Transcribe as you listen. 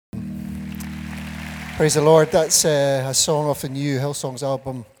Praise the Lord. That's a song off the new Hillsongs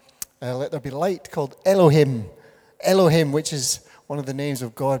album, Let There Be Light, called Elohim. Elohim, which is one of the names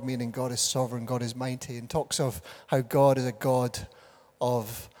of God, meaning God is sovereign, God is mighty, and talks of how God is a God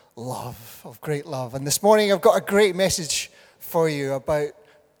of love, of great love. And this morning I've got a great message for you about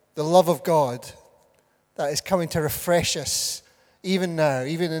the love of God that is coming to refresh us even now,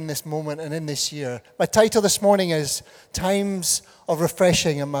 even in this moment and in this year. My title this morning is Times of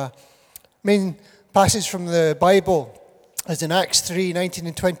Refreshing, and my main passage from the Bible is in Acts 3:19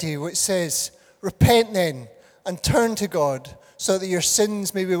 and 20, which says, "Repent then and turn to God so that your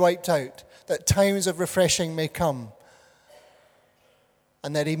sins may be wiped out, that times of refreshing may come,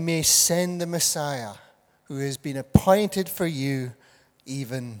 and that he may send the Messiah who has been appointed for you,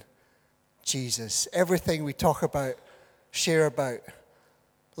 even Jesus." Everything we talk about, share about,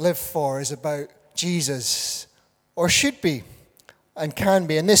 live for is about Jesus, or should be and can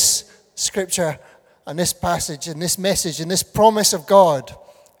be. And this scripture and this passage and this message and this promise of God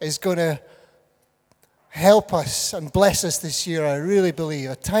is going to help us and bless us this year, I really believe.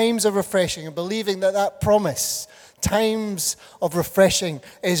 At times of refreshing, and believing that that promise, times of refreshing,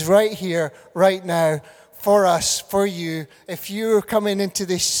 is right here, right now, for us, for you. If you're coming into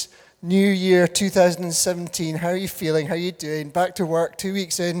this new year, 2017, how are you feeling? How are you doing? Back to work, 2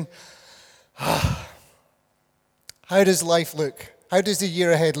 weeks in. How does life look? How does the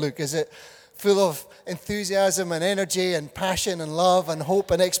year ahead look? Is it full of enthusiasm and energy and passion and love and hope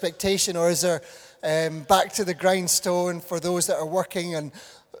and expectation? Or is there back to the grindstone for those that are working, and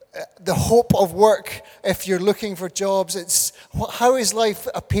the hope of work if you're looking for jobs? How is life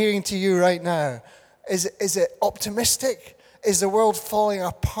appearing to you right now? Is it optimistic? Is the world falling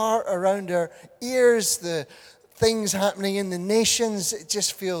apart around our ears? The things happening in the nations, it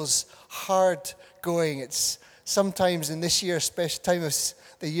just feels hard going. It's sometimes in this year, especially time of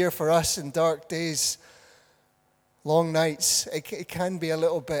the year for us, in dark days, long nights, it can be a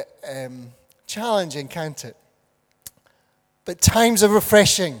little bit challenging, can't it? But times of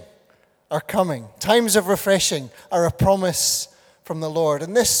refreshing are coming. Times of refreshing are a promise from the Lord.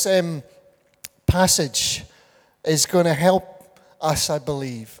 And this passage is going to help us, I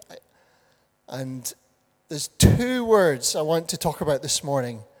believe. And there's two words I want to talk about this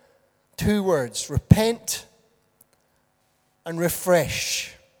morning. Two words: repent and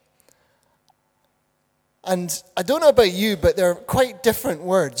refresh. And I don't know about you, but they're quite different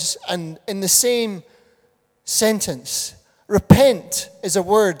words, and in the same sentence. Repent is a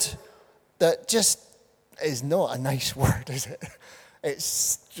word that just is not a nice word, is it?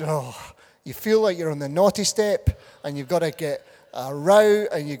 It's, you feel like you're on the naughty step, and you've got to get a row,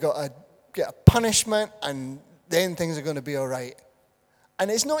 and you've got to get a punishment, and then things are going to be all right. And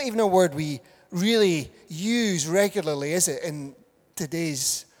it's not even a word we really use regularly, is it, in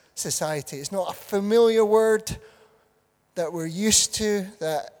today's society? It's not a familiar word that we're used to,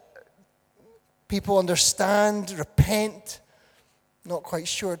 that people understand. Repent, not quite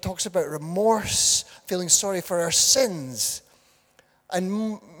sure. It talks about remorse, feeling sorry for our sins.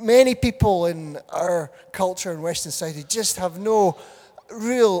 And many people in our culture and Western society just have no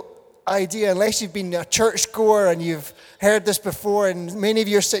real idea, unless you've been a churchgoer and you've heard this before, and many of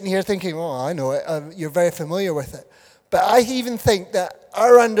you are sitting here thinking, oh, I know it, you're very familiar with it. But I even think that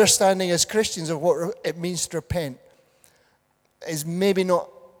our understanding as Christians of what it means to repent is maybe not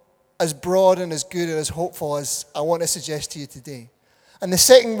as broad and as good and as hopeful as I want to suggest to you today. And the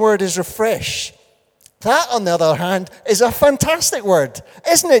second word is refresh. That, on the other hand, is a fantastic word,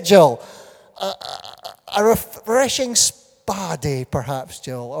 isn't it, Jill? A refreshing spa day, perhaps,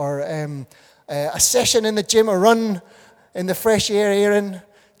 Jill, or a session in the gym, a run in the fresh air, Aaron,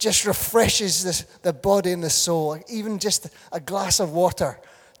 just refreshes the body and the soul. Even just a glass of water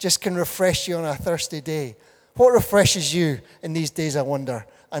just can refresh you on a thirsty day. What refreshes you in these days, I wonder?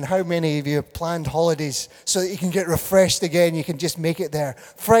 And how many of you have planned holidays so that you can get refreshed again? You can just make it there.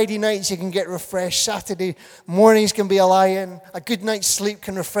 Friday nights you can get refreshed. Saturday mornings can be a lie-in. A good night's sleep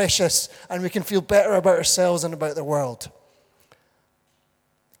can refresh us, and we can feel better about ourselves and about the world.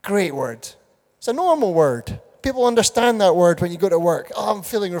 Great word. It's a normal word. People understand that word when you go to work. Oh, I'm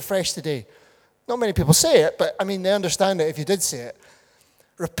feeling refreshed today. Not many people say it, but I mean, they understand it if you did say it.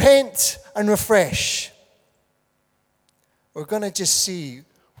 Repent and refresh. We're going to just see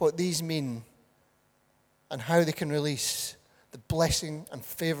what these mean and how they can release the blessing and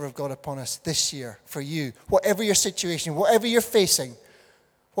favor of God upon us this year for you. Whatever your situation, whatever you're facing,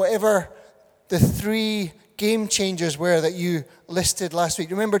 whatever the three game changers were that you listed last week.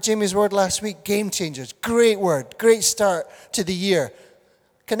 Remember Jamie's word last week? Game changers. Great word. Great start to the year.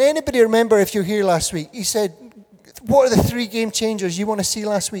 Can anybody remember, if you're here last week, he said, what are the three game changers you want to see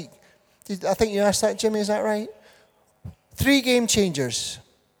last week? I think you asked that, Jimmy, is that right? 3 game changers.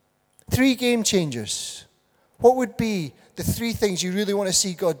 3 game changers. What would be the 3 things you really want to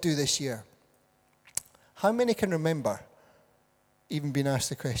see God do this year? How many can remember even being asked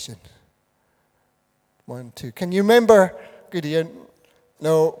the question? 1, 2. Can you remember? Good, Ian.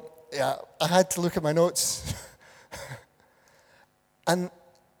 No, yeah, I had to look at my notes. And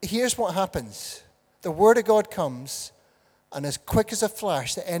here's what happens. The Word of God comes, and as quick as a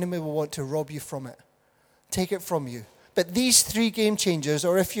flash, the enemy will want to rob you from it. Take it from you. But these 3 game changers,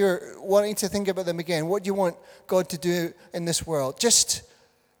 or if you're wanting to think about them again, what do you want God to do in this world? Just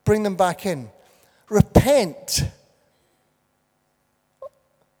bring them back in. Repent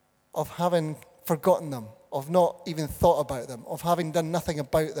of having forgotten them, of not even thought about them, of having done nothing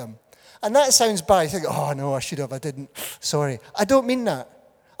about them. And that sounds bad. You think, oh no, I should have, I didn't. Sorry. I don't mean that.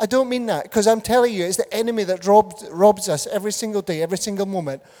 I don't mean that, because I'm telling you, it's the enemy that robs us every single day, every single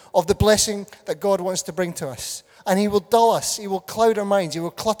moment of the blessing that God wants to bring to us. And he will dull us. He will cloud our minds. He will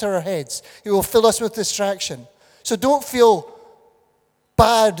clutter our heads. He will fill us with distraction. So don't feel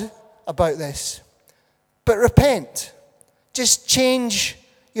bad about this, but repent. Just change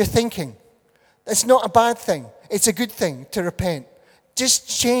your thinking. It's not a bad thing. It's a good thing to repent. Just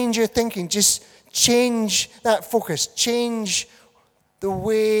change your thinking. Just change that focus. Change the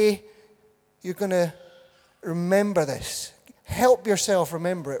way you're going to remember this. Help yourself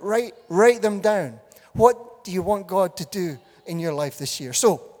remember it. Write them down. What do you want God to do in your life this year?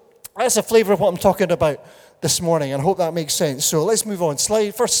 So that's a flavor of what I'm talking about this morning, and I hope that makes sense. So let's move on.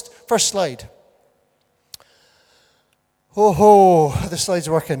 First slide. The slide's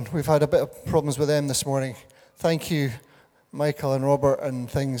working. We've had a bit of problems with them this morning. Thank you, Michael and Robert and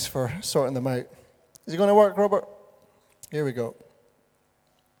things, for sorting them out. Is it going to work, Robert? Here we go.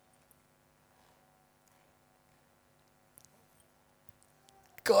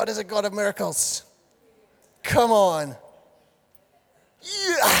 God is a God of miracles. Come on.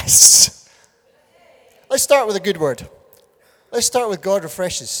 Yes! Let's start with a good word. Let's start with God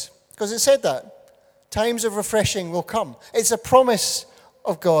refreshes. Because it said that. Times of refreshing will come. It's a promise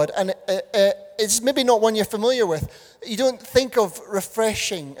of God. And it's maybe not one you're familiar with. You don't think of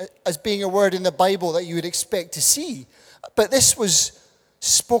refreshing as being a word in the Bible that you would expect to see. But this was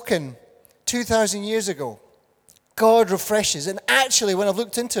spoken 2,000 years ago. God refreshes. And actually, when I've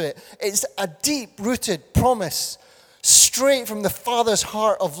looked into it, it's a deep-rooted promise straight from the Father's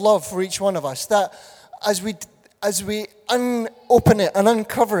heart of love for each one of us, that as we open it and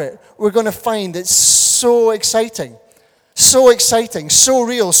uncover it, we're going to find it's so exciting, so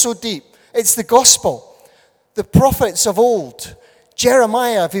real, so deep. It's the gospel. The prophets of old,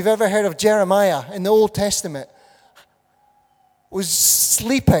 Jeremiah, if you've ever heard of Jeremiah in the Old Testament, was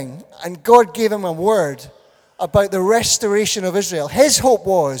sleeping, and God gave him a word about the restoration of Israel. His hope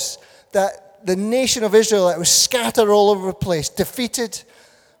was that the nation of Israel that was scattered all over the place, defeated,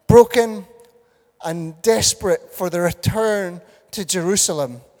 broken, and desperate for the return to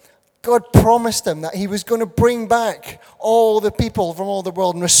Jerusalem, God promised him that he was going to bring back all the people from all the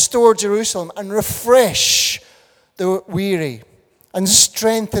world and restore Jerusalem and refresh the weary and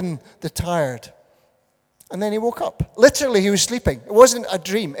strengthen the tired. And then he woke up. Literally, he was sleeping. It wasn't a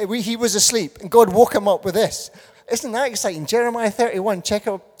dream. He was asleep, and God woke him up with this. Isn't that exciting? Jeremiah 31, check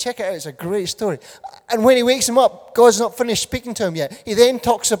it out. It's a great story. And when he wakes him up, God's not finished speaking to him yet. He then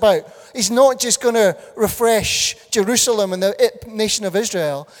talks about, he's not just going to refresh Jerusalem and the nation of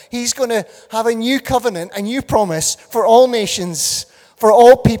Israel. He's going to have a new covenant, a new promise for all nations, for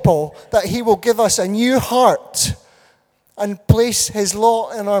all people, that he will give us a new heart and place his law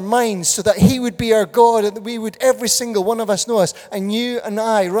in our minds so that he would be our God, and that we would, every single one of us, know us. And you and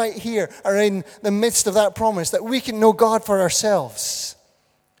I, right here, are in the midst of that promise, that we can know God for ourselves.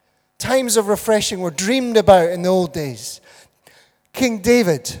 Times of refreshing were dreamed about in the old days. King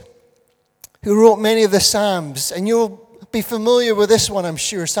David, who wrote many of the Psalms, and you'll be familiar with this one, I'm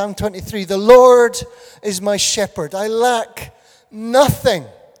sure, Psalm 23. The Lord is my shepherd. I lack nothing.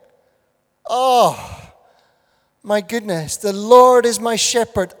 Oh, my goodness, the Lord is my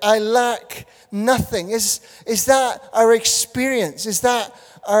shepherd. I lack nothing. Is that our experience? Is that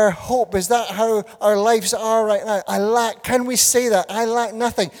our hope? Is that how our lives are right now? Can we say that? I lack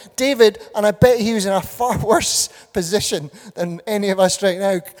nothing. David, and I bet he was in a far worse position than any of us right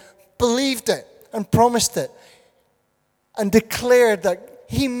now, believed it and promised it and declared that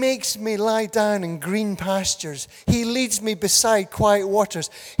he makes me lie down in green pastures. He leads me beside quiet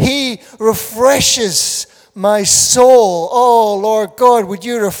waters. He refreshes my soul. Oh, Lord God, would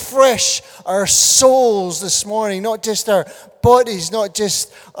you refresh our souls this morning? Not just our bodies, not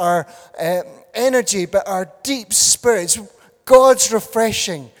just our energy, but our deep spirits. God's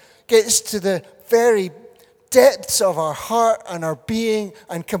refreshing gets to the very depths of our heart and our being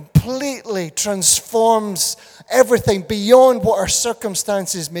and completely transforms everything beyond what our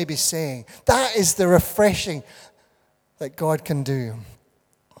circumstances may be saying. That is the refreshing that God can do.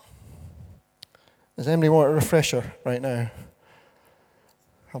 Does anybody want a refresher right now?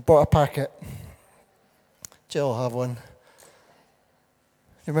 I bought a packet. Jill will have one.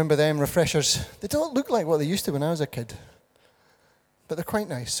 You remember them refreshers? They don't look like what they used to when I was a kid. But they're quite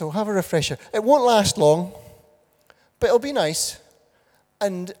nice. So have a refresher. It won't last long, but it'll be nice.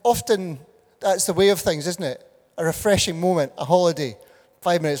 And often that's the way of things, isn't it? A refreshing moment, a holiday.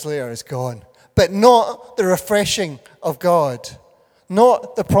 5 minutes later, it's gone. But not the refreshing of God.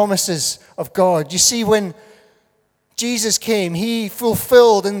 Not the promises of God. You see, when Jesus came, he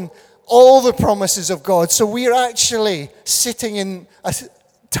fulfilled in all the promises of God. So we're actually sitting in a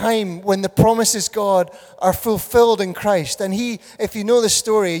time when the promises of God are fulfilled in Christ. And if you know the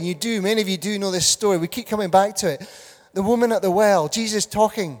story, and you do, many of you do know this story, we keep coming back to it. The woman at the well, Jesus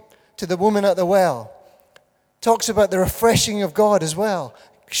talking to the woman at the well, talks about the refreshing of God as well.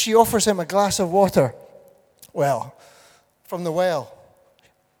 She offers him a glass of water. Well, from the well.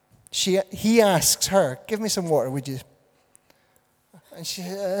 He asks her, give me some water, would you? And she,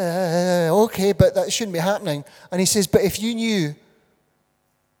 okay, but that shouldn't be happening. And he says, but if you knew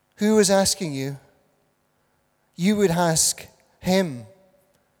who was asking you, you would ask him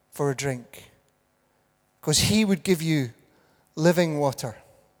for a drink. Because he would give you living water.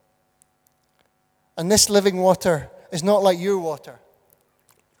 And this living water is not like your water.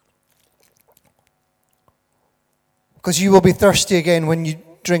 Because you will be thirsty again when you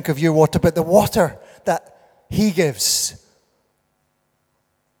drink of your water. But the water that he gives,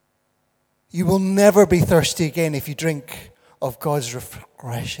 you will never be thirsty again if you drink of God's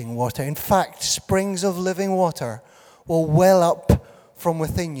refreshing water. In fact, springs of living water will well up from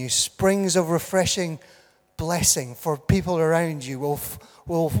within you. Springs of refreshing blessing for people around you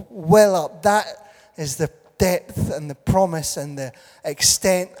will well up. That is the depth and the promise and the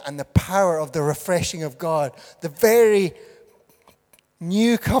extent and the power of the refreshing of God. The very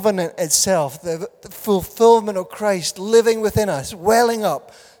new covenant itself, the fulfillment of Christ living within us, welling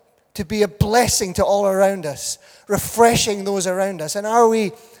up to be a blessing to all around us, refreshing those around us. And are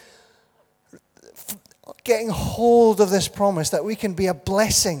we getting hold of this promise that we can be a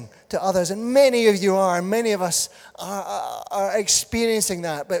blessing to others? And many of you are, and many of us are experiencing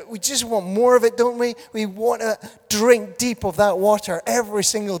that. But we just want more of it, don't we? We want to drink deep of that water every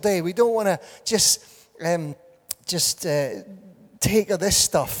single day. We don't want to just take of this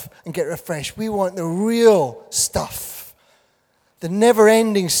stuff and get refreshed. We want the real stuff. The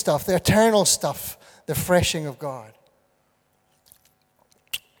never-ending stuff, the eternal stuff, the refreshing of God.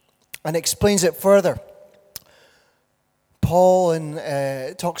 And explains it further. Paul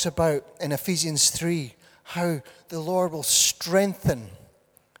talks about in Ephesians 3 how the Lord will strengthen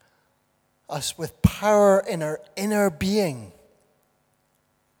us with power in our inner being.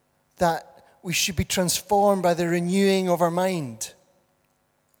 That we should be transformed by the renewing of our mind.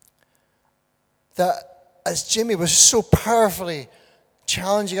 That as Jimmy was so powerfully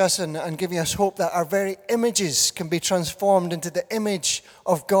challenging us and giving us hope, that our very images can be transformed into the image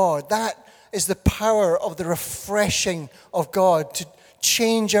of God. That is the power of the refreshing of God, to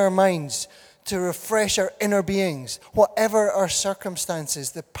change our minds, to refresh our inner beings. Whatever our circumstances,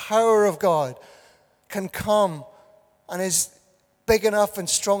 the power of God can come and is big enough and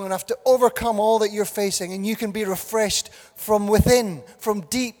strong enough to overcome all that you're facing, and you can be refreshed from within, from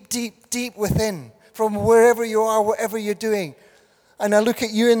deep, deep, deep within. From wherever you are, whatever you're doing. And I look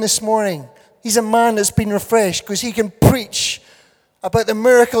at Ewan this morning. He's a man that's been refreshed because he can preach about the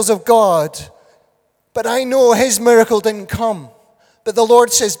miracles of God. But I know his miracle didn't come. But the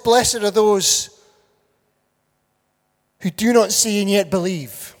Lord says, blessed are those who do not see and yet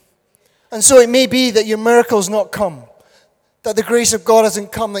believe. And so it may be that your miracle's not come. That the grace of God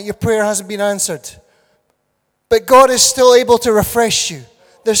hasn't come. That your prayer hasn't been answered. But God is still able to refresh you.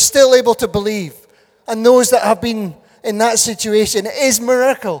 They're still able to believe. And those that have been in that situation, it is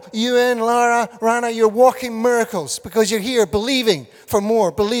miracle. You and Lara, Rana, you're walking miracles because you're here believing for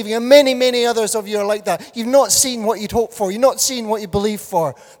more, believing. And many, many others of you are like that. You've not seen what you'd hoped for. You've not seen what you believed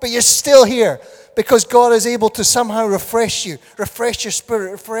for. But you're still here because God is able to somehow refresh you, refresh your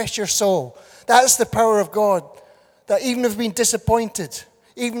spirit, refresh your soul. That's the power of God. That even if we've been disappointed,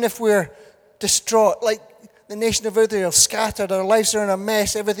 even if we're distraught, like the nation of Israel, scattered, our lives are in a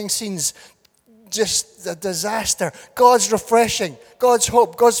mess, everything seems just a disaster. God's refreshing, God's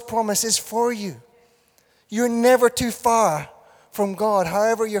hope, God's promise is for you. You're never too far from God,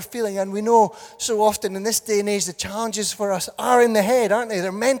 however you're feeling. And we know so often in this day and age, the challenges for us are in the head, aren't they?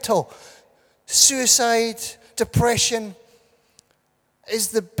 They're mental. Suicide, depression is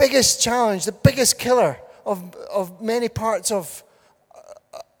the biggest challenge, the biggest killer of many parts of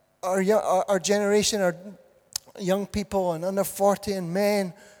our generation, our young people and under 40 and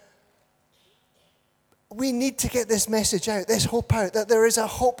men. We need to get this message out, this hope out, that there is a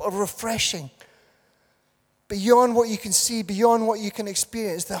hope of refreshing. Beyond what you can see, beyond what you can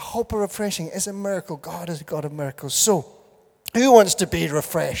experience, the hope of refreshing is a miracle. God is a God of miracles. So, who wants to be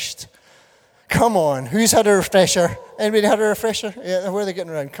refreshed? Come on. Who's had a refresher? Anybody had a refresher? Yeah, where are they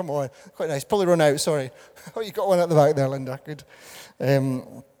getting around? Come on. Quite nice. Probably run out, sorry. Oh, you got one at the back there, Linda. Good.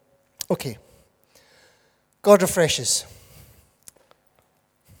 Okay. God refreshes.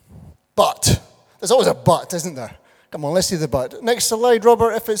 But. There's always a but, isn't there? Come on, let's see the but. Next slide,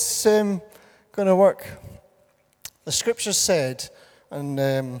 Robert, if it's going to work. The scripture said, and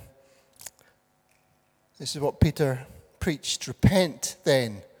this is what Peter preached, repent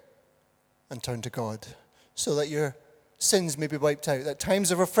then and turn to God, so that your sins may be wiped out, that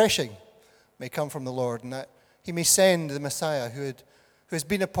times of refreshing may come from the Lord, and that he may send the Messiah who has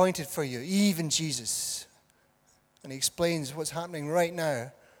been appointed for you, even Jesus. And he explains what's happening right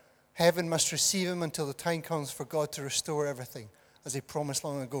now. Heaven must receive him until the time comes for God to restore everything, as he promised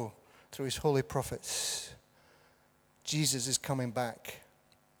long ago through his holy prophets. Jesus is coming back.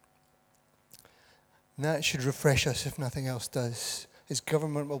 And that should refresh us if nothing else does. His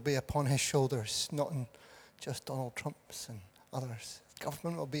government will be upon his shoulders, not in just Donald Trump's and others. His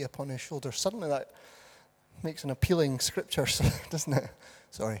government will be upon his shoulders. Suddenly that makes an appealing scripture, doesn't it?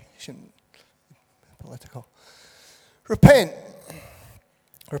 Sorry, shouldn't be political. Repent.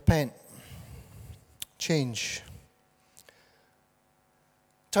 Repent. Change.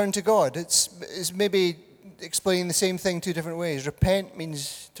 Turn to God. It's maybe explaining the same thing two different ways. Repent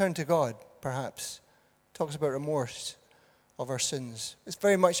means turn to God, perhaps. Talks about remorse of our sins. It's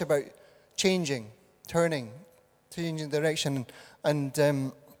very much about changing, turning, changing direction. And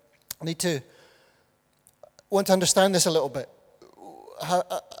I want to understand this a little bit.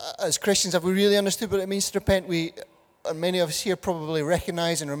 As Christians, have we really understood what it means to repent? And many of us here probably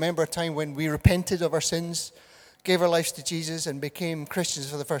recognize and remember a time when we repented of our sins, gave our lives to Jesus, and became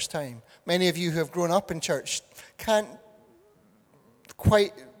Christians for the first time. Many of you who have grown up in church can't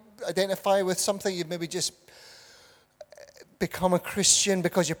quite identify with something. You've maybe just become a Christian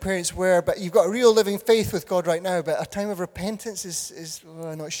because your parents were, but you've got a real living faith with God right now. But a time of repentance is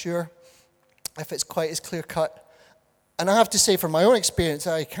I'm not sure if it's quite as clear cut. And I have to say, from my own experience,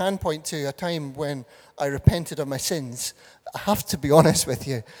 I can point to a time when I repented of my sins. I have to be honest with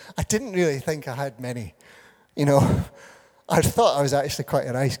you. I didn't really think I had many. You know, I thought I was actually quite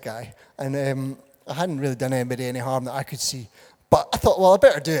a nice guy. And I hadn't really done anybody any harm that I could see. But I thought, well, I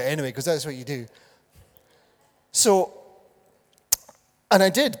better do it anyway, because that's what you do. So, and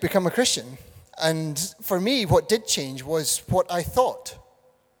I did become a Christian. And for me, what did change was what I thought.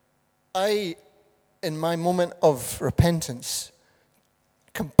 In my moment of repentance,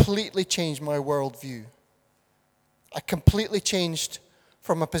 completely changed my worldview. I completely changed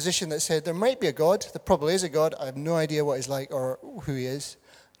from a position that said there might be a God, there probably is a God, I have no idea what he's like or who he is,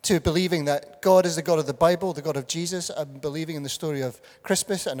 to believing that God is the God of the Bible, the God of Jesus. I'm believing in the story of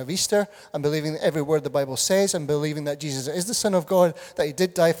Christmas and of Easter. I'm believing every word the Bible says. I'm believing that Jesus is the Son of God, that he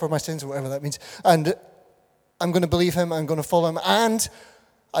did die for my sins, whatever that means. And I'm going to believe him, I'm going to follow him. And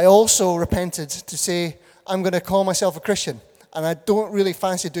I also repented to say, I'm going to call myself a Christian. And I don't really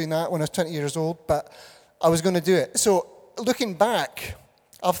fancy doing that when I was 20 years old, but I was going to do it. So looking back,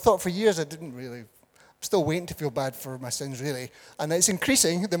 I've thought for years I'm still waiting to feel bad for my sins, really. And it's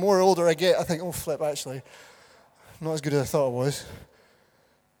increasing. The more older I get, I think, oh, flip, actually, not as good as I thought it was.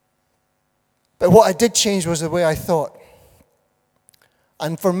 But what I did change was the way I thought.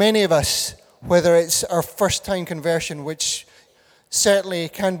 And for many of us, whether it's our first time conversion, which certainly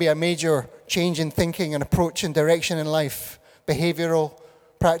can be a major change in thinking and approach and direction in life, behavioral,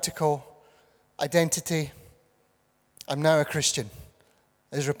 practical, identity. I'm now a Christian.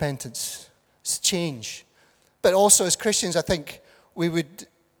 There's repentance. It's change. But also as Christians, I think we would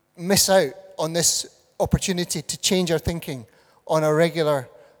miss out on this opportunity to change our thinking on a regular,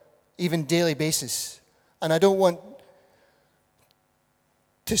 even daily basis. And I don't want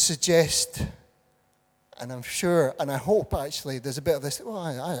to suggest, and I'm sure, and I hope actually, there's a bit of this, well,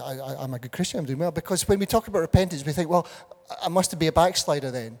 I'm a good Christian, I'm doing well. Because when we talk about repentance, we think, well, I must be a backslider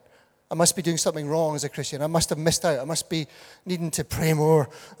then. I must be doing something wrong as a Christian. I must have missed out. I must be needing to pray more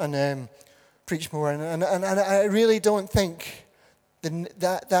and preach more. And I really don't think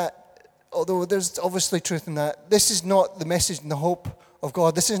that although there's obviously truth in that, this is not the message and the hope of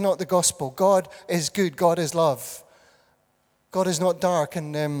God. This is not the gospel. God is good. God is love. God is not dark,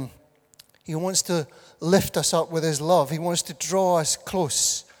 and He wants to lift us up with His love. He wants to draw us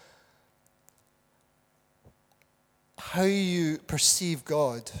close. How you perceive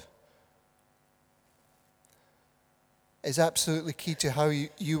God is absolutely key to how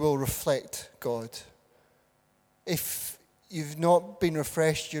you will reflect God. If you've not been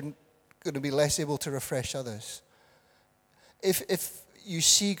refreshed, you're going to be less able to refresh others. If you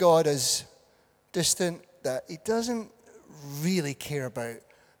see God as distant, that He doesn't really care about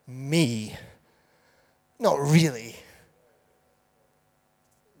me, not really,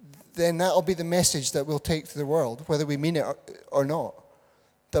 then that'll be the message that we'll take to the world, whether we mean it or not.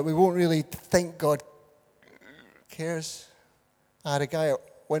 That we won't really think God cares. I had a guy who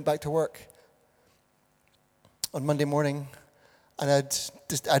went back to work on Monday morning, and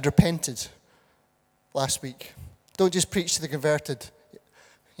I'd repented last week. Don't just preach to the converted.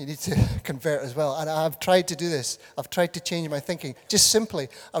 You need to convert as well. And I've tried to do this. I've tried to change my thinking. Just simply,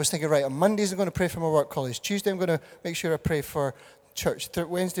 I was thinking, right, on Mondays I'm going to pray for my work college. Tuesday I'm going to make sure I pray for church.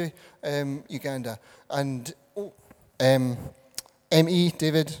 Wednesday, Uganda. And ME,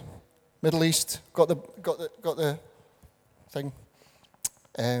 David, Middle East, got the thing.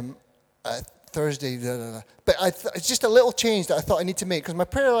 Thursday, but it's just a little change that I thought I need to make, because my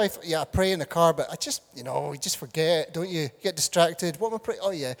prayer life, I pray in the car, but I just, you just forget, don't you? Get distracted. What am I praying?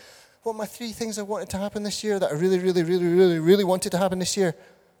 Oh yeah, what are my 3 things I wanted to happen this year that I really, really, really, really, really wanted to happen this year?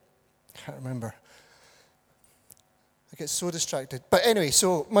 Can't remember. I get so distracted. But anyway,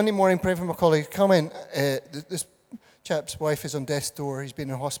 so Monday morning, praying for my colleague. Come in. This chap's wife is on death's door. He's been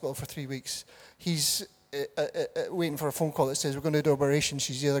in hospital for 3 weeks. He's waiting for a phone call that says we're going to do an operation.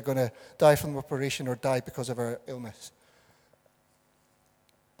 She's either going to die from the operation or die because of her illness.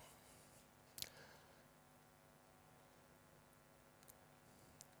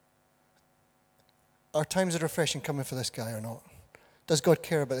 Are times of refreshing coming for this guy or not? Does God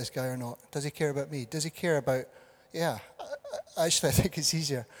care about this guy or not? Does He care about me? Does He care about... Actually, I think it's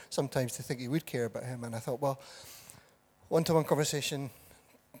easier sometimes to think He would care about him. And I thought, well, one-to-one conversation,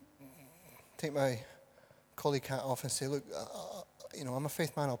 take my colleague hat off and say, look, I'm a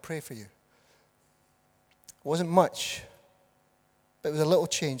faith man, I'll pray for you. It wasn't much, but it was a little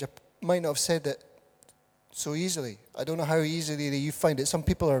change. I might not have said that so easily. I don't know how easily you find it. Some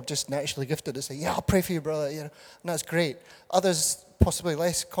people are just naturally gifted to say, I'll pray for you, brother, and that's great. Others possibly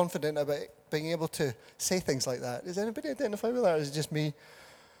less confident about being able to say things like that. Does anybody identify with that, or is it just me?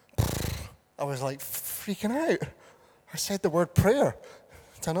 I was like freaking out. I said the word prayer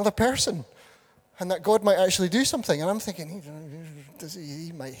to another person, and that God might actually do something. And I'm thinking,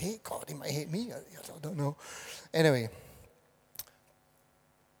 he might hate God, he might hate me. I don't know. Anyway,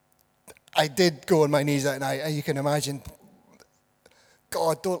 I did go on my knees that night, and you can imagine,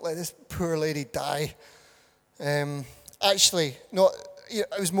 God, don't let this poor lady die. Actually, not. It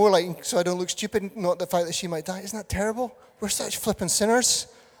was more like, so I don't look stupid, not the fact that she might die. Isn't that terrible? We're such flipping sinners.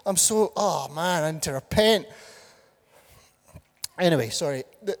 I need to repent. Anyway, sorry.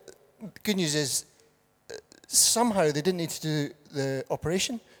 The good news is, somehow they didn't need to do the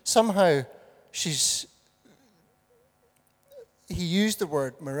operation. Somehow he used the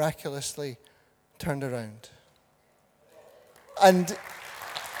word miraculously turned around. And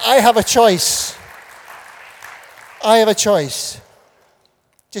I have a choice.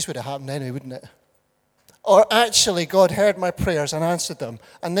 Just would have happened anyway, wouldn't it? Or actually, God heard my prayers and answered them.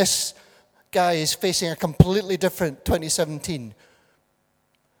 And this guy is facing a completely different 2017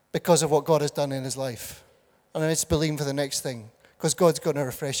 because of what God has done in his life. And it's believing for the next thing, because God's going to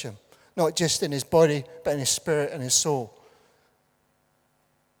refresh him. Not just in his body, but in his spirit and his soul.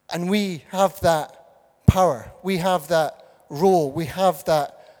 And we have that power. We have that role. We have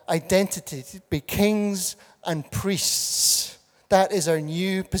that identity to be kings and priests. That is our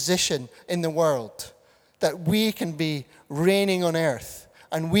new position in the world. That we can be reigning on earth,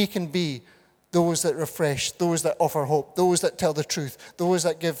 and we can be those that refresh, those that offer hope, those that tell the truth, those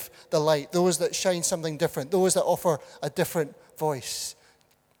that give the light, those that shine something different, those that offer a different voice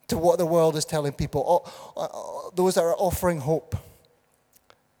to what the world is telling people, those that are offering hope.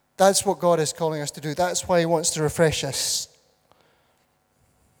 That's what God is calling us to do. That's why He wants to refresh us.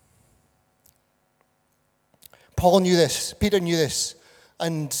 Paul knew this, Peter knew this,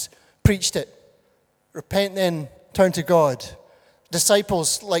 and preached it. Repent then, turn to God.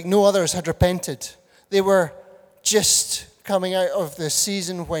 Disciples, like no others, had repented. They were just coming out of the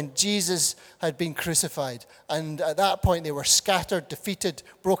season when Jesus had been crucified. And at that point, they were scattered, defeated,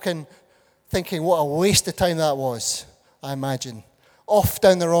 broken, thinking what a waste of time that was, I imagine. off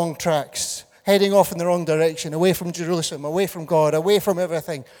down the wrong tracks, heading off in the wrong direction, away from Jerusalem, away from God, away from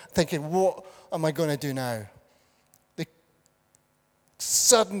everything, thinking, what am I going to do now? They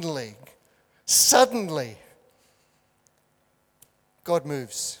suddenly, God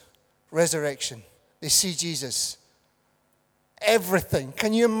moves. Resurrection. They see Jesus. Everything.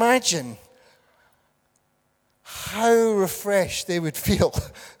 Can you imagine how refreshed they would feel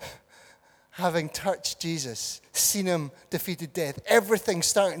having touched Jesus, seen him defeated death, everything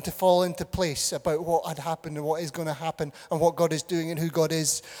starting to fall into place about what had happened and what is going to happen and what God is doing and who God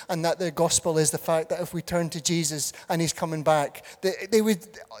is, and that the gospel is the fact that if we turn to Jesus and he's coming back,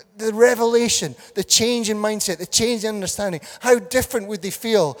 the revelation, the change in mindset, the change in understanding, how different would they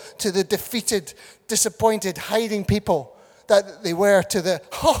feel to the defeated, disappointed, hiding people that they were to the,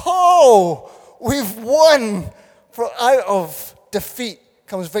 ho, we've won. Out of defeat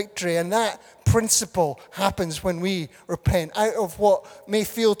comes victory, and that principle happens when we repent. Out of what may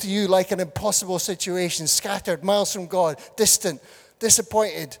feel to you like an impossible situation, scattered, miles from God, distant,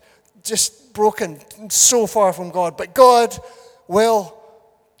 disappointed, just broken, so far from God. But God will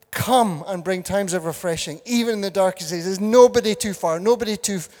come and bring times of refreshing, even in the darkest days. There's nobody too far, nobody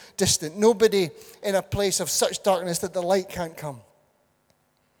too distant, nobody in a place of such darkness that the light can't come.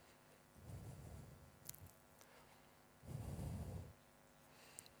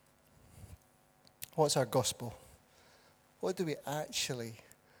 What's our gospel? What do we actually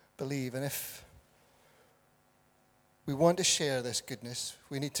believe? And if we want to share this goodness,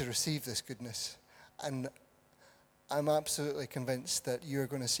 we need to receive this goodness. And I'm absolutely convinced that you're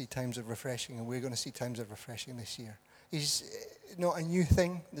going to see times of refreshing, and we're going to see times of refreshing this year. It's not a new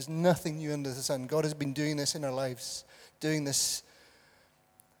thing. There's nothing new under the sun. God has been doing this in our lives, doing this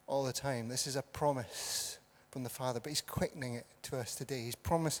all the time. This is a promise from the Father, but he's quickening it to us today. He's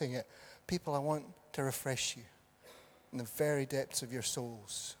promising it. People, I want to refresh you in the very depths of your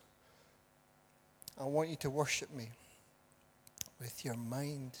souls. I want you to worship me with your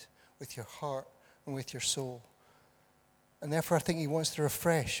mind, with your heart, and with your soul. And therefore, I think he wants to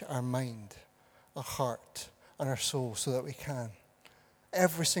refresh our mind, our heart, and our soul so that we can.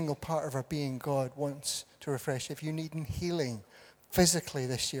 Every single part of our being, God wants to refresh. If you're needing healing physically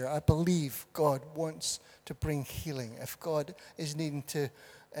this year, I believe God wants to bring healing. If God is needing to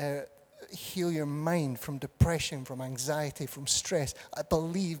heal your mind from depression, from anxiety, from stress, I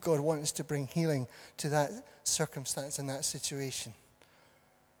believe God wants to bring healing to that circumstance and that situation.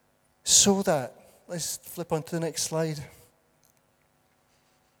 So that, let's flip on to the next slide.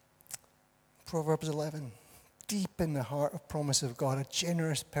 Proverbs 11. Deep in the heart of promise of God, a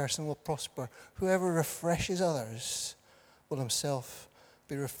generous person will prosper. Whoever refreshes others will himself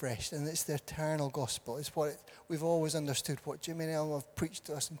be refreshed. And it's the eternal gospel. It's what we've always understood, what Jimmy and Ellen have preached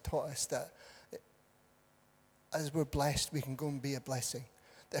to us and taught us, that as we're blessed, we can go and be a blessing.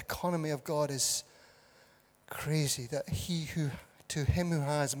 The economy of God is crazy, that to him who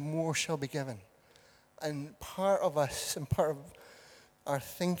has, more shall be given. And part of us and part of our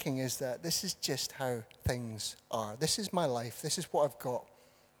thinking is that this is just how things are. This is my life. This is what I've got.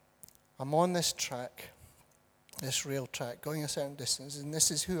 I'm on this track, this rail track, going a certain distance, and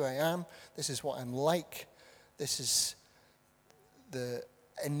this is who I am. This is what I'm like. This is the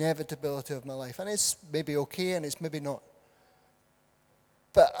inevitability of my life. And it's maybe okay and it's maybe not.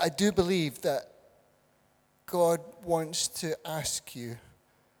 But I do believe that God wants to ask you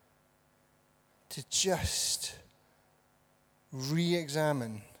to just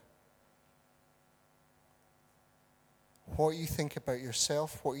re-examine what you think about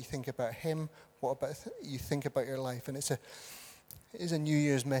yourself, what you think about him, what about you think about your life. And it is a New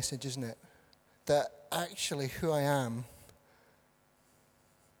Year's message, isn't it? That actually who I am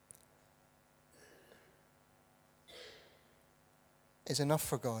is enough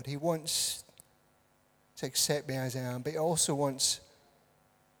for God. He wants to accept me as I am, but he also wants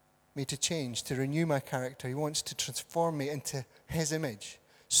me to change, to renew my character. He wants to transform me into his image.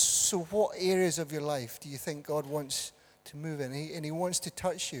 So what areas of your life do you think God wants to move in? And he wants to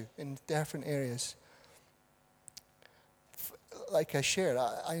touch you in different areas. Like I shared,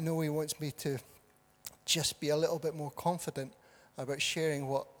 I know he wants me to just be a little bit more confident about sharing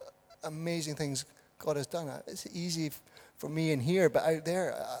what amazing things God has done. It's easy for me in here, but out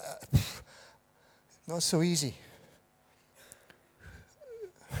there, not so easy.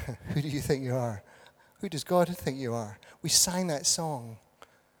 Who do you think you are? Who does God think you are? We sang that song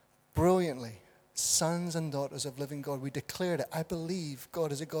brilliantly. Sons and daughters of living God. We declared it. I believe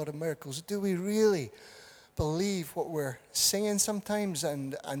God is a God of miracles. Do we really believe what we're singing sometimes?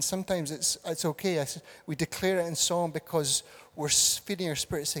 And sometimes it's okay. We declare it in song because we're feeding our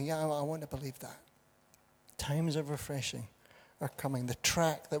spirit saying, yeah, I want to believe that. Times of refreshing are coming, the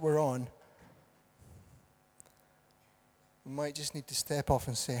track that we're on, we might just need to step off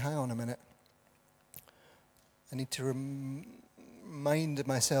and say, hang on a minute. I need to remind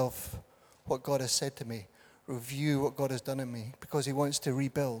myself what God has said to me, review what God has done in me, because he wants to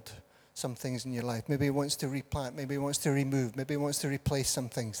rebuild some things in your life. Maybe he wants to replant, maybe he wants to remove, maybe he wants to replace some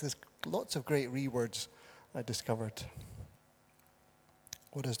things. There's lots of great words I discovered.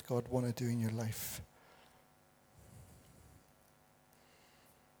 What does God want to do in your life?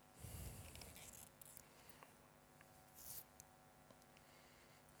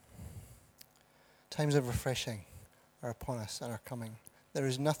 Times of refreshing are upon us and are coming. There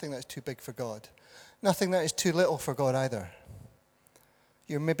is nothing that's too big for God. Nothing that is too little for God either.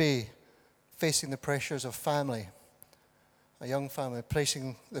 You're maybe facing the pressures of family, a young family,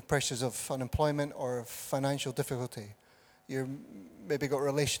 facing the pressures of unemployment or of financial difficulty. You've maybe got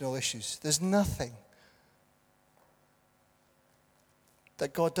relational issues. There's nothing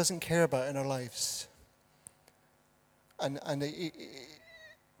that God doesn't care about in our lives. And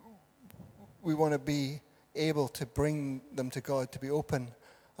we want to be able to bring them to God, to be open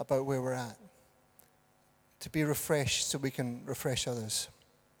about where we're at, to be refreshed so we can refresh others.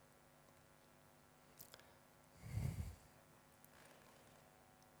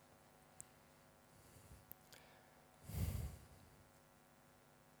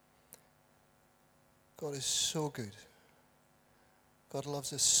 God is so good. God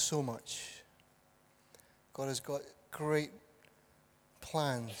loves us so much. God has got great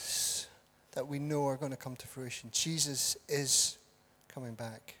plans that we know are going to come to fruition. Jesus is coming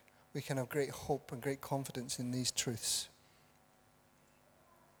back. We can have great hope and great confidence in these truths.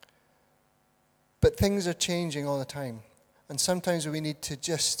 But things are changing all the time. And sometimes we need to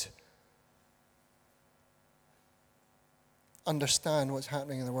just understand what's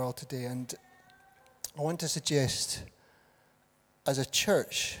happening in the world today. And I want to suggest, as a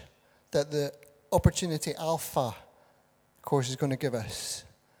church, that the opportunity Alpha course is going to give us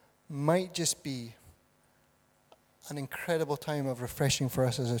might just be an incredible time of refreshing for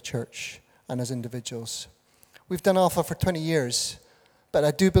us as a church and as individuals. We've done Alpha for 20 years, but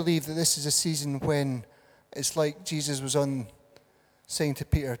I do believe that this is a season when it's like Jesus was on saying to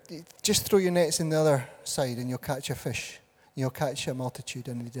Peter, just throw your nets in the other side and you'll catch a fish. You'll catch a multitude,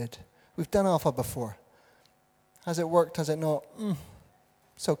 and he did. We've done Alpha before. Has it worked? Has it not?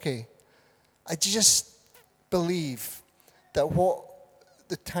 It's okay. I just believe that what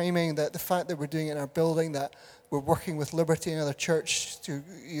the timing, that the fact that we're doing it in our building, that we're working with Liberty, another church,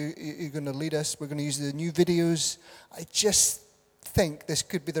 you're going to lead us. We're going to use the new videos. I just think this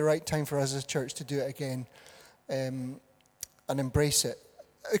could be the right time for us as a church to do it again and embrace it.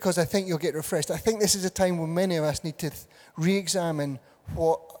 Because I think you'll get refreshed. I think this is a time when many of us need to re-examine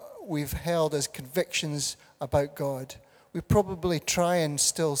what we've held as convictions about God. We probably try and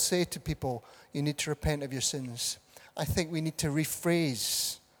still say to people, you need to repent of your sins. I think we need to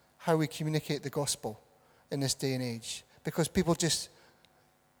rephrase how we communicate the gospel in this day and age. Because people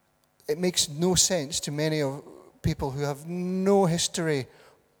it makes no sense to many of people who have no history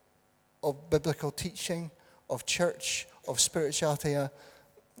of biblical teaching, of church, of spirituality. I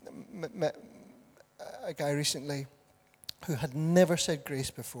met a guy recently who had never said grace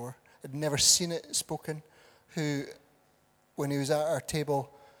before, had never seen it spoken, who, when he was at our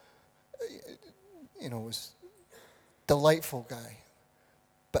table, was a delightful guy,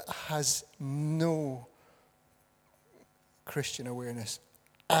 but has no Christian awareness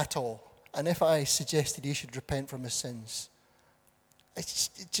at all. And if I suggested he should repent from his sins,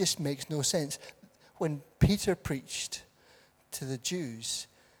 it just makes no sense. When Peter preached to the Jews,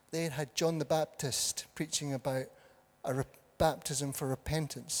 they had John the Baptist preaching about a baptism for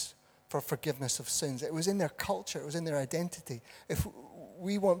repentance, for forgiveness of sins. It was in their culture, it was in their identity. If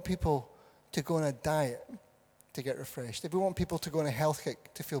we want people to go on a diet to get refreshed, if we want people to go on a health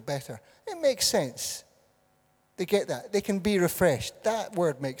kick to feel better, it makes sense. They get that. They can be refreshed. That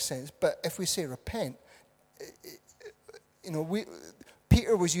word makes sense. But if we say repent,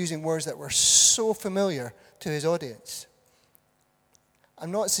 Peter was using words that were so familiar to his audience.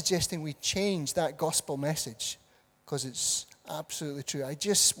 I'm not suggesting we change that gospel message, because it's absolutely true. I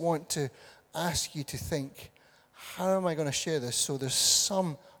just want to ask you to think, how am I going to share this so there's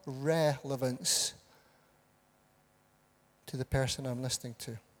some relevance to the person I'm listening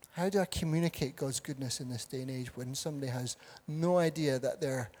to? How do I communicate God's goodness in this day and age when somebody has no idea that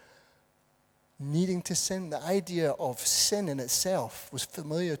they're needing to sin? The idea of sin in itself was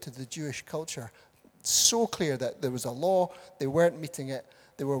familiar to the Jewish culture. So clear that there was a law, they weren't meeting it,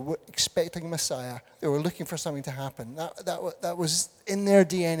 they were expecting Messiah, they were looking for something to happen. That was in their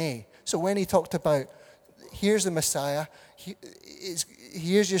DNA. So when he talked about here's the Messiah.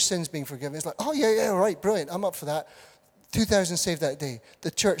 Here's your sins being forgiven. It's like, oh, yeah, all right, brilliant. I'm up for that. 2,000 saved that day.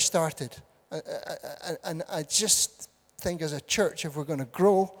 The church started. And I just think as a church, if we're going to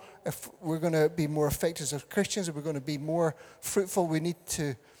grow, if we're going to be more effective as Christians, if we're going to be more fruitful, we need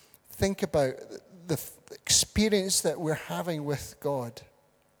to think about the experience that we're having with God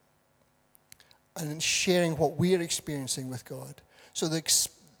and sharing what we're experiencing with God. So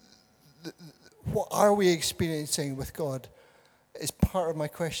what are we experiencing with God is part of my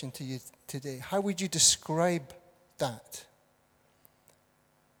question to you today. How would you describe that?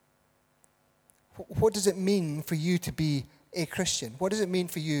 What does it mean for you to be a Christian? What does it mean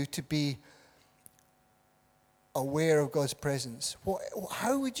for you to be aware of God's presence?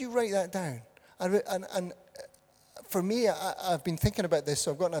 How would you write that down? And for me, I've been thinking about this,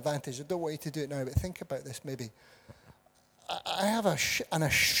 so I've got an advantage. I don't want you to do it now, but think about this maybe. I have an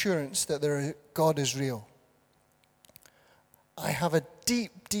assurance that God is real. I have a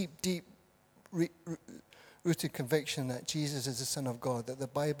deep, deep, deep rooted conviction that Jesus is the Son of God, that the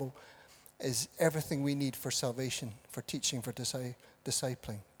Bible is everything we need for salvation, for teaching, for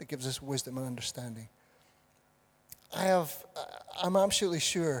discipling. That gives us wisdom and understanding. I'm absolutely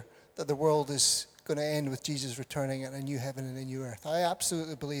sure that the world is going to end with Jesus returning and a new heaven and a new earth. I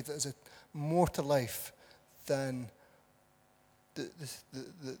absolutely believe that there's more to life than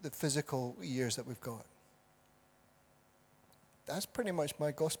the physical years that we've got. That's pretty much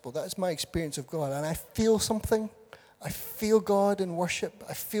my gospel. That's my experience of God. And I feel something. I feel God in worship.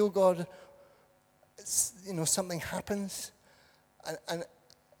 I feel God, something happens. And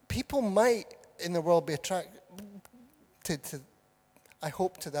people might in the world be attracted to, I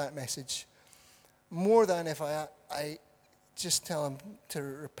hope, to that message more than if I just tell them to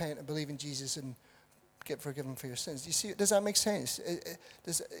repent and believe in Jesus and get forgiven for your sins. You see, does that make sense?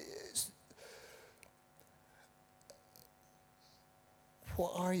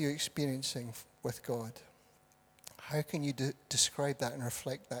 What are you experiencing with God? How can you describe that and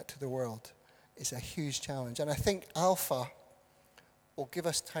reflect that to the world? It's a huge challenge. And I think Alpha will give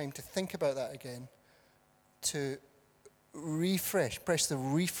us time to think about that again, to press the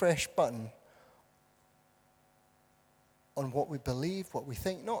refresh button on what we believe, what we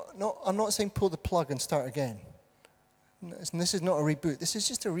think. I'm not saying pull the plug and start again. This is not a reboot. This is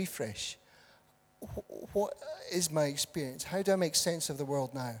just a refresh. What is my experience? How do I make sense of the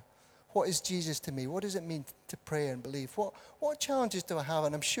world now? What is Jesus to me? What does it mean to pray and believe? What challenges do I have?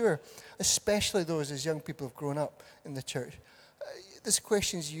 And I'm sure, especially those as young people have grown up in the church, there's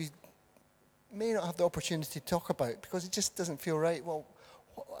questions you may not have the opportunity to talk about because it just doesn't feel right. Well,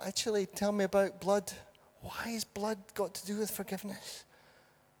 actually, tell me about blood. Why has blood got to do with forgiveness?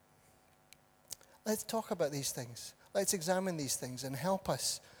 Let's talk about these things. Let's examine these things and help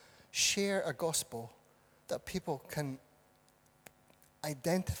us share a gospel that people can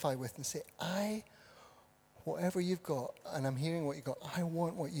identify with and say, whatever you've got, and I'm hearing what you've got, I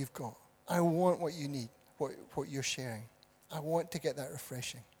want what you've got. I want what you need, what you're sharing. I want to get that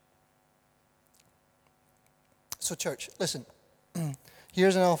refreshing. So church, listen.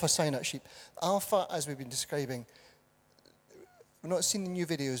 Here's an Alpha sign-up sheet. Alpha, as we've been describing, we've not seen the new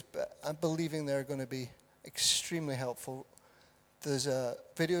videos, but I'm believing they're going to be extremely helpful. There's a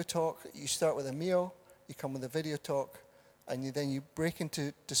video talk. You start with a meal, you come with a video talk, and then you break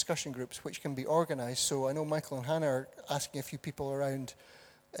into discussion groups, which can be organized. So I know Michael and Hannah are asking a few people around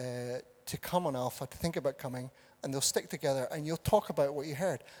to come on Alpha, to think about coming, and they'll stick together, and you'll talk about what you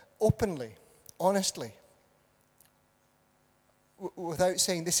heard openly, honestly, without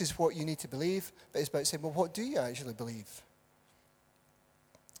saying this is what you need to believe, but it's about saying, well, what do you actually believe?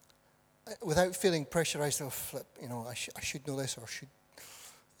 Without feeling pressurized, flip, I should know this or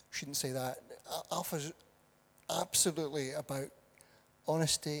shouldn't say that. Alpha's absolutely about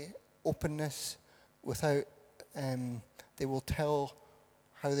honesty, openness, without, they will tell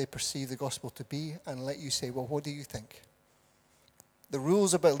how they perceive the gospel to be and let you say, well, what do you think? The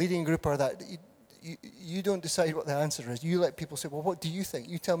rules about leading a group are that you don't decide what the answer is. You let people say, well, what do you think?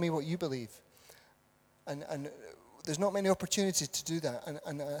 You tell me what you believe. And there's not many opportunities to do that,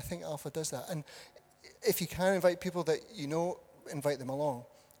 and I think Alpha does that. And if you can invite people that invite them along.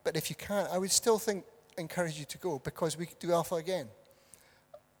 But if you can't, I would still encourage you to go, because we could do Alpha again.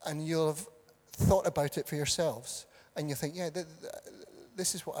 And you'll have thought about it for yourselves. And you'll think, yeah,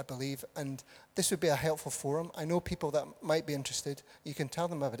 this is what I believe, and this would be a helpful forum. I know people that might be interested. You can tell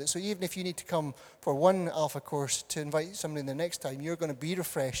them about it. So even if you need to come for one Alpha course to invite somebody the next time, you're going to be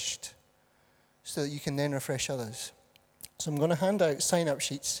refreshed so that you can then refresh others. So I'm going to hand out sign-up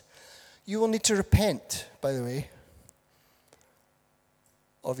sheets. You will need to repent, by the way.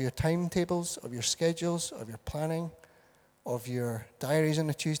 of your timetables, of your schedules, of your planning, of your diaries on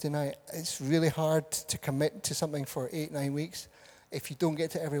a Tuesday night. It's really hard to commit to something for 8-9 weeks. If you don't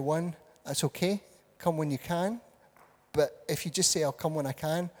get to every one, that's okay. Come when you can. But if you just say, I'll come when I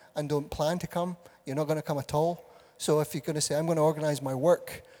can, and don't plan to come, you're not going to come at all. So if you're going to say, I'm going to organize my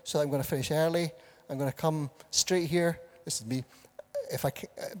work so I'm going to finish early, I'm going to come straight here, this is me, if I can,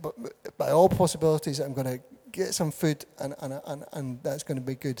 but by all possibilities, I'm going to get some food, and that's going to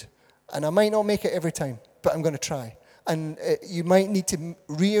be good. And I might not make it every time, but I'm going to try. And you might need to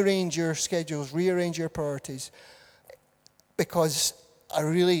rearrange your schedules, rearrange your priorities, because I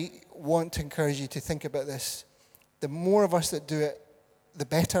really want to encourage you to think about this. The more of us that do it, the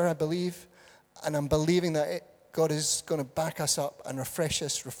better, I believe. And I'm believing that God is going to back us up and refresh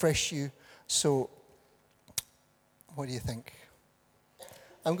us, refresh you. So, what do you think?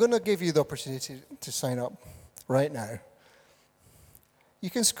 I'm going to give you the opportunity to sign up right now. You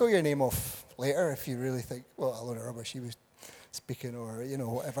can score your name off later if you really think, well, Alona Rubber, she was speaking, or,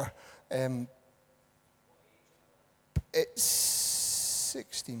 whatever. It's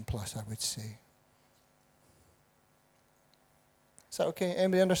 16 plus, I would say. Is that okay?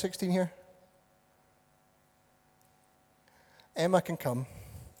 Anybody under 16 here? Emma can come.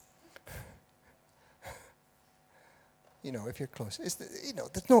 If you're close.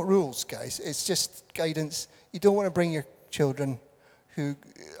 There's no rules, guys. It's just guidance. You don't want to bring your children who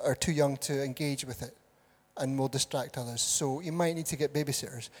are too young to engage with it and will distract others. So you might need to get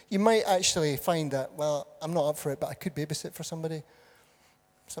babysitters. You might actually find that, well, I'm not up for it, but I could babysit for somebody.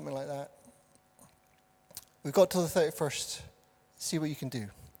 Something like that. We've got till the 31st. See what you can do.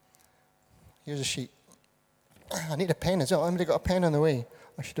 Here's a sheet. I need a pen as well. Anybody got a pen on the way?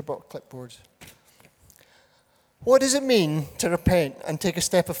 I should have brought clipboards. What does it mean to repent and take a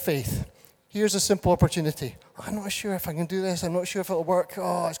step of faith? Here's a simple opportunity. I'm not sure if I can do this. I'm not sure if it'll work.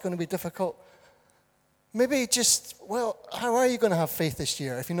 Oh, it's going to be difficult. Maybe how are you going to have faith this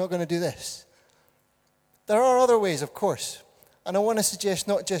year if you're not going to do this? There are other ways, of course. And I want to suggest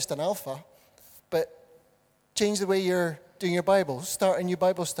not just an alpha, but change the way you're doing your Bible. Start a new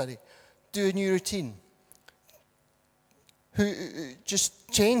Bible study. Do a new routine.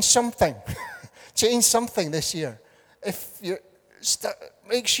 Just change something. Change something this year. If you're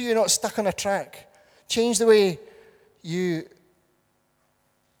make sure you're not stuck on a track. Change the way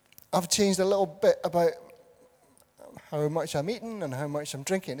I've changed a little bit about how much I'm eating and how much I'm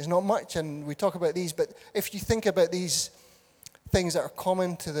drinking. It's not much, and we talk about these, but if you think about these things that are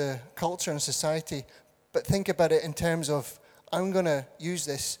common to the culture and society, but think about it in terms of, I'm going to use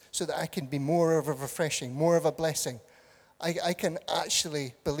this so that I can be more of a refreshing, more of a blessing. I can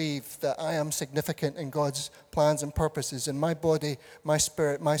actually believe that I am significant in God's plans and purposes, and my body, my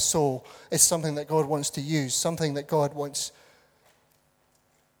spirit, my soul is something that God wants to use, something that God wants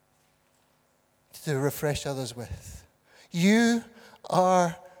to refresh others with. You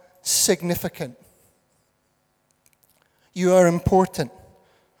are significant. You are important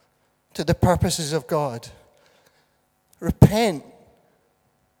to the purposes of God. Repent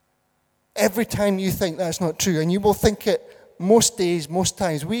every time you think that's not true, and you will think it most days, most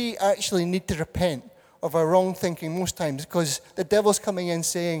times. We actually need to repent of our wrong thinking most times, because the devil's coming in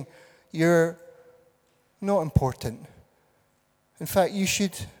saying, you're not important. In fact, you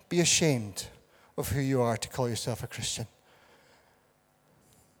should be ashamed of who you are to call yourself a Christian.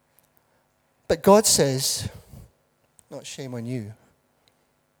 But God says, not shame on you.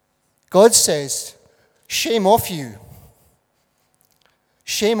 God says, shame off you.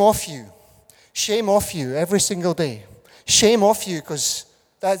 Shame off you. Shame off you every single day. Shame off you, because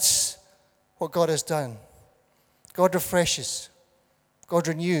that's what God has done. God refreshes. God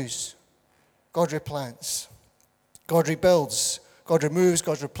renews. God replants. God rebuilds. God removes.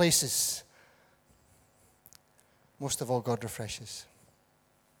 God replaces. Most of all, God refreshes.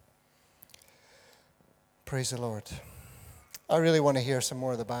 Praise the Lord. I really want to hear some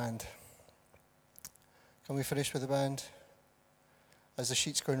more of the band. Can we finish with the band? As the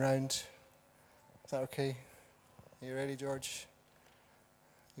sheet's going round. Is that okay? Are you ready, George?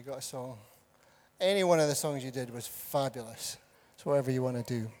 You got a song? Any one of the songs you did was fabulous. It's whatever you want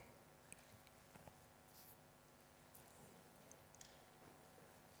to do.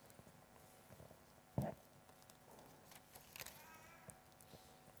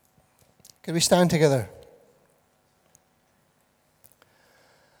 Can we stand together?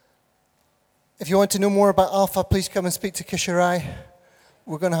 If you want to know more about Alpha, please come and speak to Kisharai.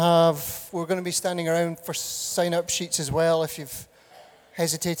 We're going to be standing around for sign-up sheets as well if you've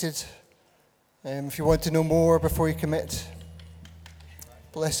hesitated. If you want to know more before you commit.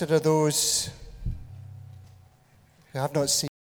 Blessed are those who have not seen.